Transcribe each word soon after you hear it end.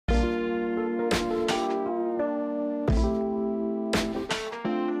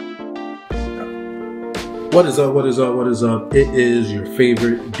What is up, what is up, what is up? It is your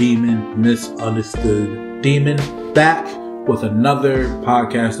favorite demon, misunderstood demon, back with another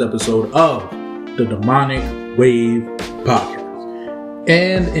podcast episode of the Demonic Wave Podcast.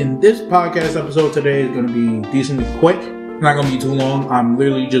 And in this podcast episode today is going to be decently quick. Not going to be too long. I'm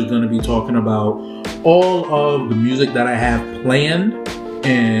literally just going to be talking about all of the music that I have planned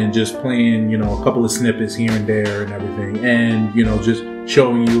and just playing, a couple of snippets here and there and everything. And, just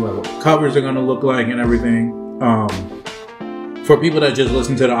showing you what the covers are going to look like and everything. For people that just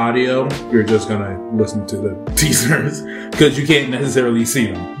listen to the audio, you're just going to listen to the teasers because you can't necessarily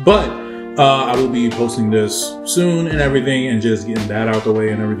see them. But I will be posting this soon and everything and just getting that out the way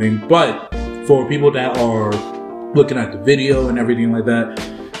and everything. But for people that are looking at the video and everything like that,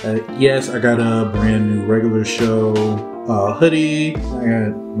 yes, I got a brand new regular show hoodie.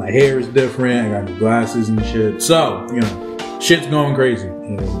 My hair is different. I got new glasses and shit. So, shit's going crazy.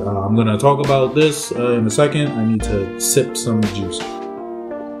 And I'm going to talk about this in a second. I need to sip some juice.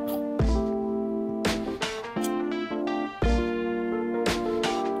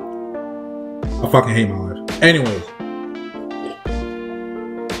 I fucking hate my life. Anyways.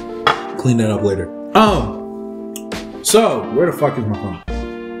 Clean that up later. So, where the fuck is my phone?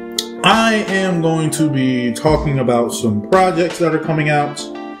 I am going to be talking about some projects that are coming out.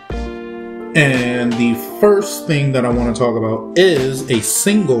 And the first thing that I want to talk about is a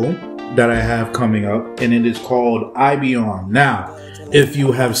single that I have coming up, and it is called I Be On. Now, if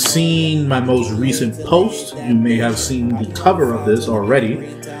you have seen my most recent post, you may have seen the cover of this already.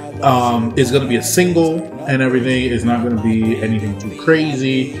 It's going to be a single and everything. It's not going to be anything too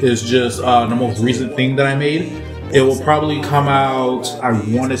crazy. It's just the most recent thing that I made. It will probably come out, I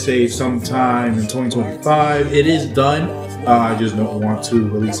want to say, sometime in 2025. It is done. I just don't want to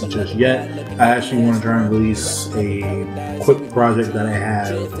release it just yet. I actually want to try and release a quick project that I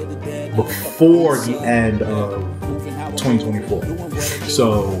have before the end of 2024.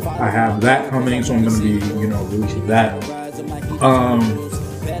 So I have that coming, so I'm going to be, releasing that.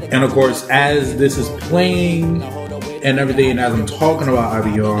 And of course, as this is playing and everything, and as I'm talking about I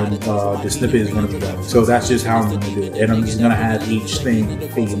Be On, the snippet is going to be done. So that's just how I'm going to do it. And I'm just going to have each thing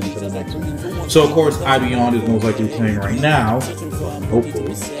fade into the next one. So of course, I Be On is most likely playing right now,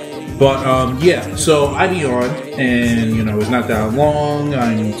 hopefully. But yeah, so I Be On, and it's not that long.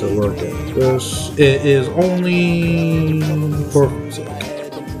 I need to look at this. It is only for a second.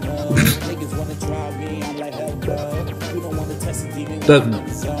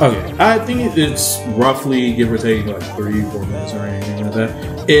 Doesn't. Okay, I think it's roughly, give or take, like 3-4 minutes or anything like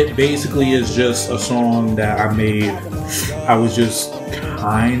that. It basically is just a song that I made. I was just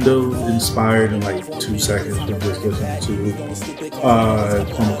kind of inspired in like 2 seconds from just listening to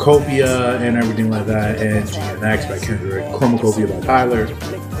Chromacopia and everything like that, and GNX by Kendrick, Chromacopia by Tyler,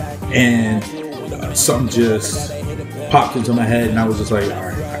 and something just popped into my head, and I was just like,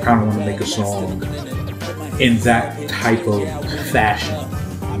 alright, I kind of want to make a song in that type of fashion,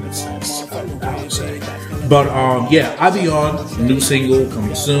 in a sense, I would say. But yeah, I Be On, new single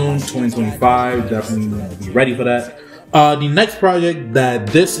coming soon, 2025. Definitely be ready for that. The next project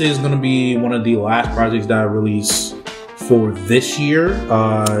this is going to be one of the last projects that I release for this year.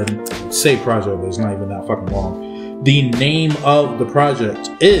 Say project, but it's not even that fucking long. The name of the project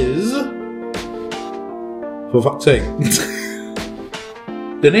is, for fuck's sake.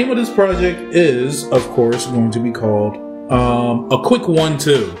 The name of this project is, of course, going to be called A Quick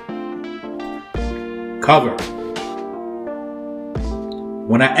 1-2 Cover.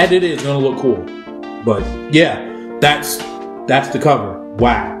 When I edit it, it's gonna look cool. But yeah, that's the cover.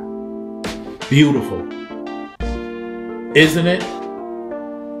 Wow. Beautiful. Isn't it?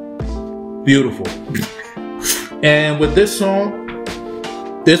 Beautiful. And with this song,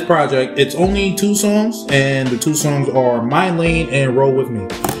 this project, it's only 2 songs, and the 2 songs are My Lane and Roll With Me.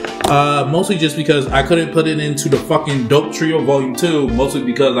 Mostly just because I couldn't put it into the fucking Dope Trio Volume 2, mostly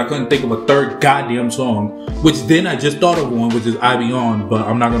because I couldn't think of a third goddamn song, which then I just thought of one, which is I Be On, but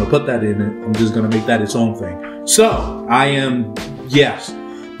I'm not going to put that in it. I'm just going to make that its own thing. So, yes.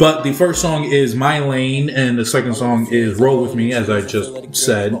 But the first song is My Lane, and the second song is Roll With Me, as I just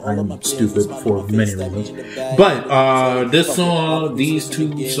said. I'm stupid for many reasons. But this song, these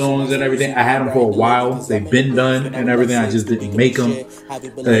 2 songs and everything, I had them for a while. They've been done and everything. I just didn't make them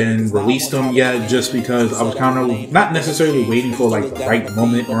and release them yet, just because I was kind of not necessarily waiting for like the right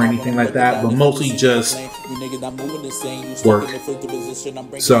moment or anything like that, but mostly just work.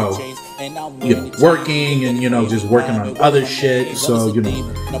 So, working and, just working on other shit. So,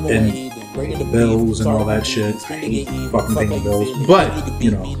 and bells and all that shit. I hate fucking paying bells. But,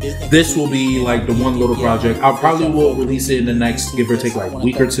 you know, this will be like the one little project. I probably will release it in the next, give or take, like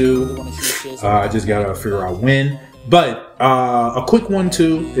week or two. I just gotta figure out when. But a quick one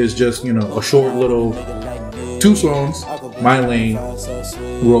too is just, you know, a short little 2 songs. My Lane,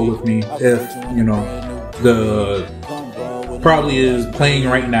 Roll With Me. If, you know, the probably is playing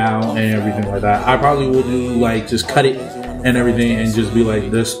right now and everything like that. I probably will do like just cut it and everything and just be like,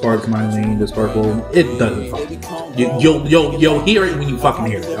 this part's My Lane, this part's Roll. It doesn't fucking. You'll hear it when you fucking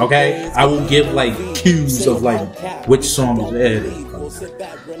hear it. Okay, I will give like cues of like which song is it.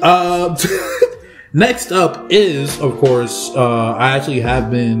 Next up is, of course, I actually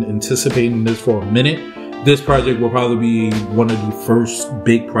have been anticipating this for a minute. This project will probably be one of the first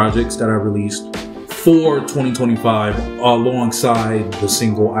big projects that I released for 2025 alongside the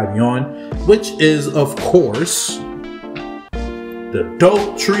single I Be On, which is, of course, the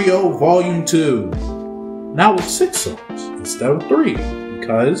Dope Trio Volume 2. Now with 6 songs instead of 3,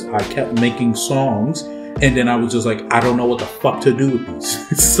 because I kept making songs and then I was just like, I don't know what the fuck to do with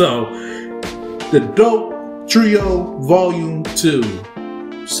these. So, the Dope Trio Volume 2.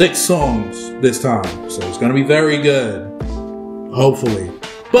 6 songs this time. So it's gonna be very good. Hopefully.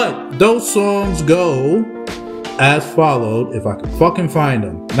 But those songs go as followed, if I can fucking find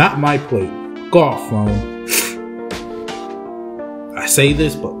them. Not my plate. Golf phone. I say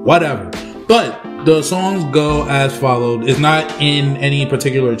this, but whatever. But the songs go as followed. It's not in any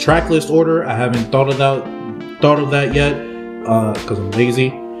particular track list order. I haven't thought of that yet, because I'm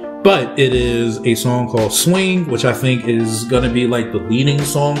lazy. But it is a song called Swing, which I think is going to be like the leading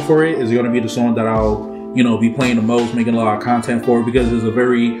song for it. It's going to be the song that I'll, you know, be playing the most, making a lot of content for, because it's a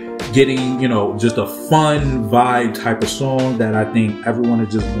very getting, you know, just a fun vibe type of song that I think everyone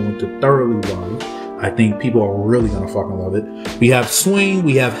is just going to thoroughly love. I think people are really going to fucking love it. We have Swing,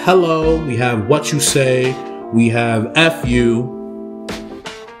 we have Hello, we have What You Say, we have F You.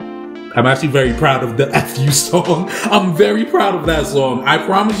 I'm actually very proud of the F You song. I'm very proud of that song. I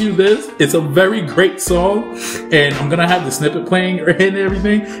promise you this, it's a very great song, and I'm gonna have the snippet playing and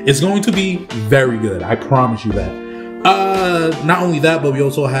everything. It's going to be very good. I promise you that. Not only that, but we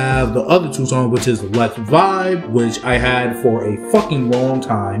also have the other 2 songs, which is Let's Vibe, which I had for a fucking long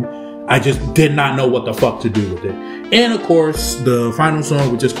time. I just did not know what the fuck to do with it. And of course, the final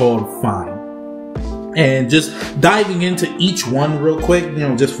song, which is called Fine. And just diving into each one real quick, you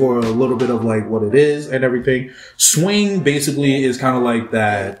know, just for a little bit of like what it is and everything. Swing basically is kind of like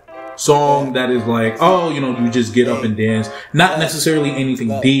that song that is like, oh, you know, you just get up and dance. Not necessarily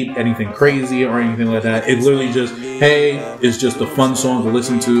anything deep, anything crazy or anything like that. It's literally just, hey, it's just a fun song to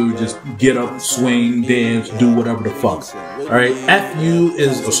listen to. Just get up, swing, dance, do whatever the fuck. Alright, F You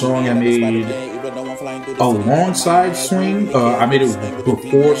is a song I made alongside Swing. I made it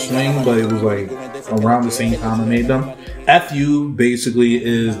before Swing, but it was like around the same time I made them. F You basically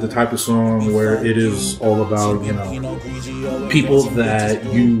is the type of song where it is all about, you know, people that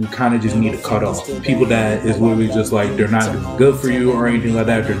you kind of just need to cut off. People that is literally just like, they're not doing good for you or anything like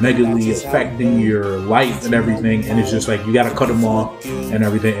that. They're negatively affecting your life and everything. And it's just like, you gotta cut them off and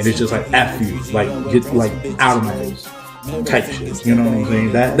everything. And it's just like, F you. Like, get like out of my face. Type shit, you know what I'm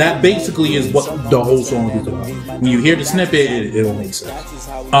saying? That basically is what the whole song is about. When you hear the snippet, it'll make sense.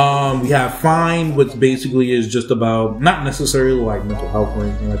 We have Fine, which basically is just about, not necessarily like mental health or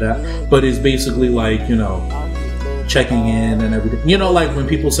anything like that, but it's basically like, you know, checking in and everything. You know, like when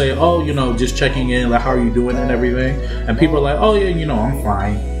people say, oh, you know, just checking in, like how are you doing and everything, and people are like, oh yeah, you know, I'm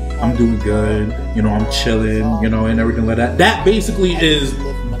fine, I'm doing good, you know, I'm chilling, you know, and everything like that. That basically is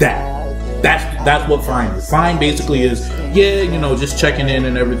that. That's what Fine is. Fine basically is, yeah, you know, just checking in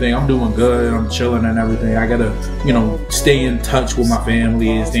and everything. I'm doing good. I'm chilling and everything. I gotta, you know, stay in touch with my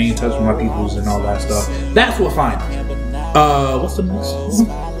family, stay in touch with my peoples and all that stuff. That's what Fine is. What's the next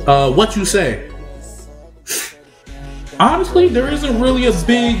one? What You Say. Honestly, there isn't really a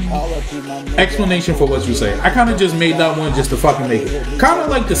big explanation for What You Say. I kind of just made that one just to fucking make it. Kind of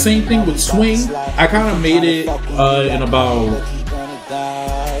like the same thing with Swing. I kind of made it in about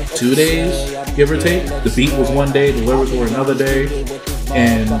 2 days, give or take. The beat was one day, the lyrics were another day.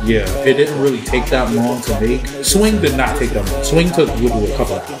 And yeah, it didn't really take that long to make. Swing did not take that long. Swing took literally a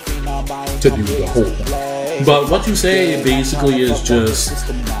couple of hours to do the whole thing. But What You Say basically is just,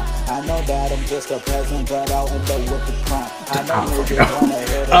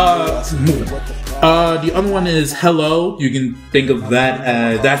 the other one is Hello. You can think of that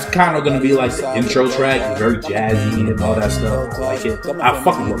as, that's kind of going to be like the intro track. It's very jazzy and all that stuff. I like it. I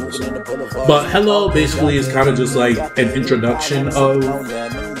fucking love this song. But Hello basically is kind of just like an introduction of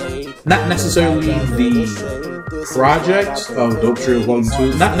not necessarily the project of Dope Trio Volume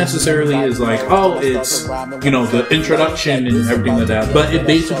 2, not necessarily is like, oh, it's, you know, the introduction and everything like that, but it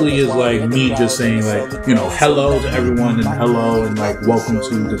basically is like me just saying like, you know, hello to everyone and hello and like welcome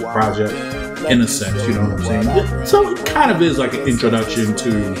to this project in a sense, you know what I'm saying? So it kind of is like an introduction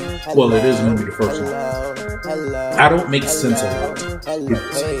to, well, it is going to be the first one. I don't make sense of it.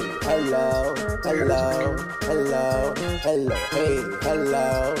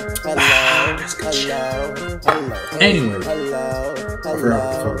 That's good shit. Anyway, I forgot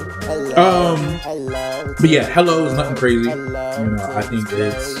what to talk about. But yeah, Hello is nothing crazy. You know, I think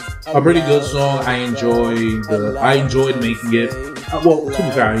it's a pretty good song. I enjoyed making it. Well, to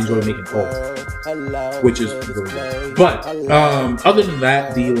be fair, I enjoyed making all, which is really good. But other than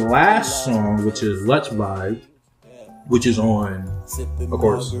that, the last song, which is Let's Vibe, which is on, of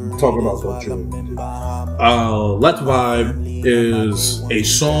course, talking about culture. Let's Vibe is a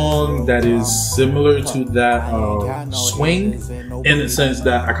song that is similar to that Swing, in the sense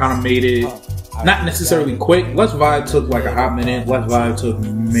that I kind of made it not necessarily quick. Let's Vibe took like a hot minute. Let's Vibe took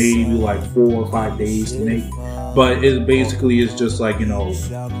maybe like 4 or 5 days to make. But it basically is just like, you know,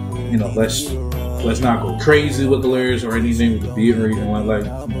 let's not go crazy with the lyrics or anything with the beat or anything like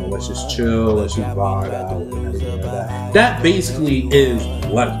that. You know, let's just chill, let's just vibe out and everything like that. That basically is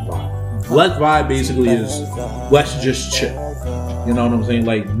Let's Vibe. Let's Vibe basically is let's just chill. You know what I'm saying?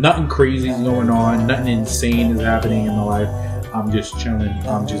 Like nothing crazy is going on, nothing insane is happening in my life. I'm just chilling,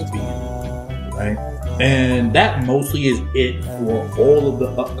 I'm just being, right? And that mostly is it for all of the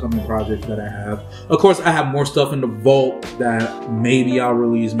upcoming projects that I have. Of course, I have more stuff in the vault that maybe I'll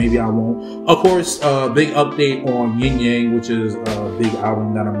release, maybe I won't. Of course, big update on Yin Yang, which is a big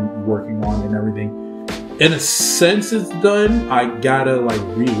album that I'm working on and everything. In a sense, it's done. I gotta like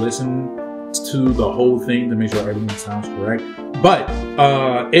re-listen to the whole thing to make sure everything sounds correct. But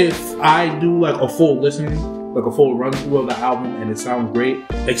if I do like a full listen, like a full run through of the album and it sounds great,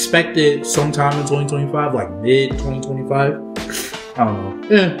 expect it sometime in 2025, like mid 2025. I don't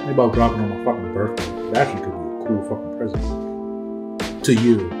know. Maybe I'll drop it on my fucking birthday. That actually could be a cool fucking present to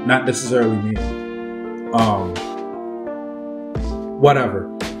you, not necessarily me. Whatever.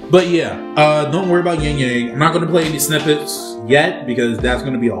 But yeah, don't worry about Yin Yang. I'm not gonna play any snippets yet because that's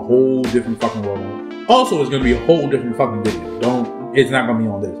gonna be a whole different fucking rollout. Also, it's gonna be a whole different fucking video. It's not gonna be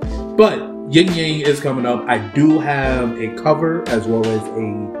on this. But Yin Yang is coming up. I do have a cover as well as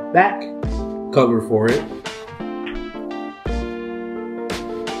a back cover for it.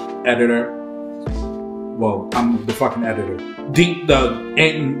 Editor. Well, I'm the fucking editor.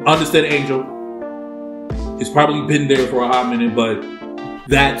 The Understood Angel. It's probably been there for a hot minute, but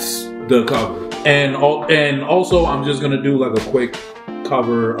that's the cover. And also, I'm just gonna do like a quick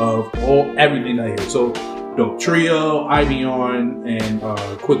cover of everything I hear. So, Dope Trio, Ivion, and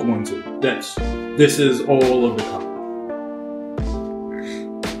Quick 1 2. This is all of the cover.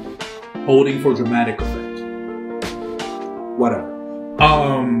 Holding for dramatic effect. Whatever.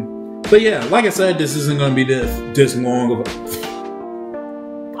 But yeah, like I said, this isn't gonna be this long of a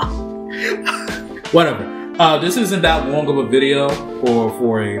whatever. This isn't that long of a video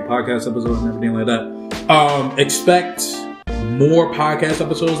for a podcast episode and everything like that. Expect more podcast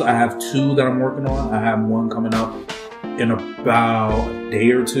episodes. I have 2 that I'm working on. I have one coming up in about a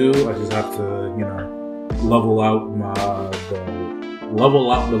day or 2. I just have to, you know, level out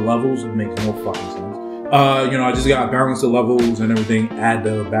the levels. It makes no fucking sense. You know, I just gotta balance the levels and everything, add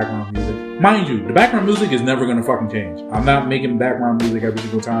the background music. Mind you, the background music is never gonna fucking change. I'm not making background music every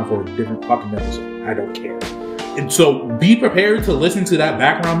single time for a different fucking episode. I don't care. And so be prepared to listen to that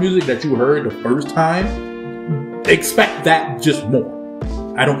background music that you heard the first time. Expect that just more.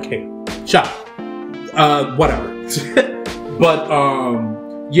 I don't care. Shut up. Whatever. But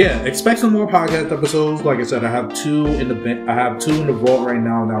yeah, expect some more podcast episodes. Like I said, I have 2 in the vault right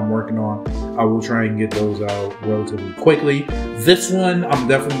now that I'm working on. I will try and get those out relatively quickly. This one I'm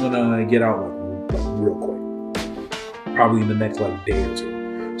definitely gonna get out like real quick. Probably in the next like day or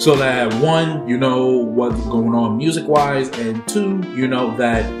 2. So that 1, you know what's going on music wise, and 2, you know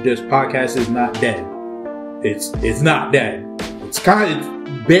that this podcast is not dead. It's not dead. It's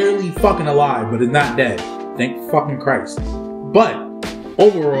barely fucking alive, but it's not dead. Thank fucking Christ. But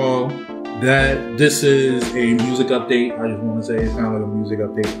overall, this is a music update. I just want to say it's kind of like a music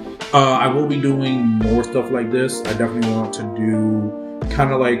update. I will be doing more stuff like this. I definitely want to do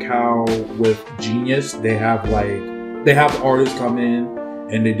kind of like how with Genius, they have artists come in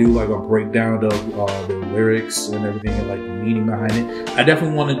and they do like a breakdown of the lyrics and everything and like the meaning behind it. I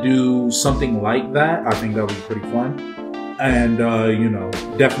definitely want to do something like that. I think that would be pretty fun. And, you know,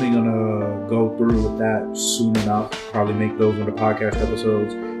 definitely gonna go through with that soon enough. Probably make those into podcast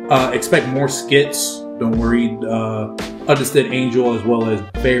episodes. Expect more skits. Don't worry. Understood Angel as well as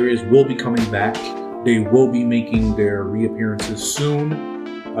various will be coming back. They will be making their reappearances soon.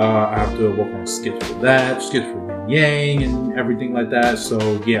 I have to work on skits for that, skits for Yin Yang and everything like that. So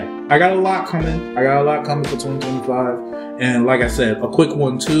yeah, I got a lot coming. I got a lot coming for 2025. And like I said, a quick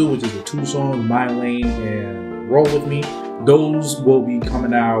one too, which is the 2 songs, My Lane and Roll With Me. Those will be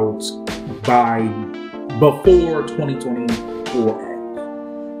coming out before 2024 ends.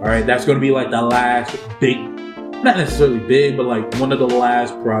 All right, that's going to be like the last big, not necessarily big, but like one of the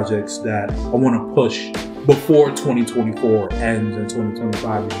last projects that I want to push before 2024 ends and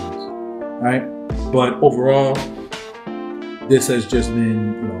 2025 begins. All right, but overall, this has just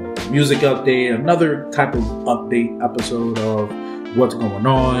been, music update, another type of update episode of what's going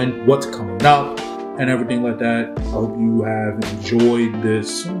on, what's coming up, and everything like that. I hope you have enjoyed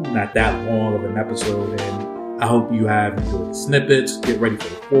this, not that long of an episode, and I hope you have enjoyed the snippets. Get ready for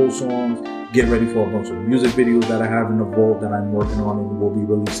the full songs. Get ready for a bunch of music videos that I have in the vault that I'm working on and will be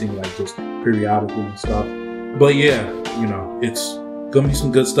releasing like just periodically and stuff. But yeah, it's gonna be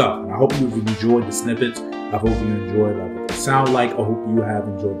some good stuff. And I hope you've enjoyed the snippets. I hope you enjoyed like what they sound like. I hope you have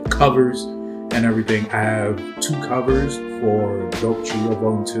enjoyed the covers and everything. I have 2 covers for Dope Trio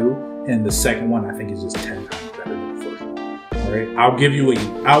Volume 2, and the second one I think is just 10 times better than the first one. All right, I'll give you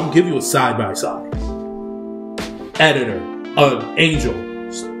a side by side. Editor, Angel,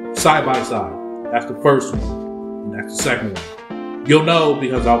 side by side. That's the first one, and that's the second one. You'll know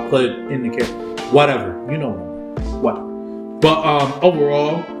because I'll put it in the camera. Whatever, whatever. But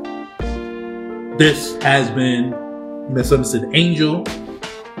overall, this has been Misunderstood Angel,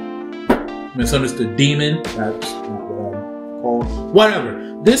 Misunderstood Demon. That's not what I'm called.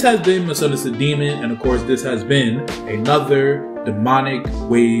 Whatever. This has been Misunderstood Demon, and of course, this has been another Demonic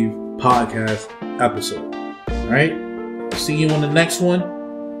Wave podcast episode. All right. See you on the next one.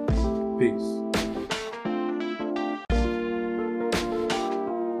 Peace.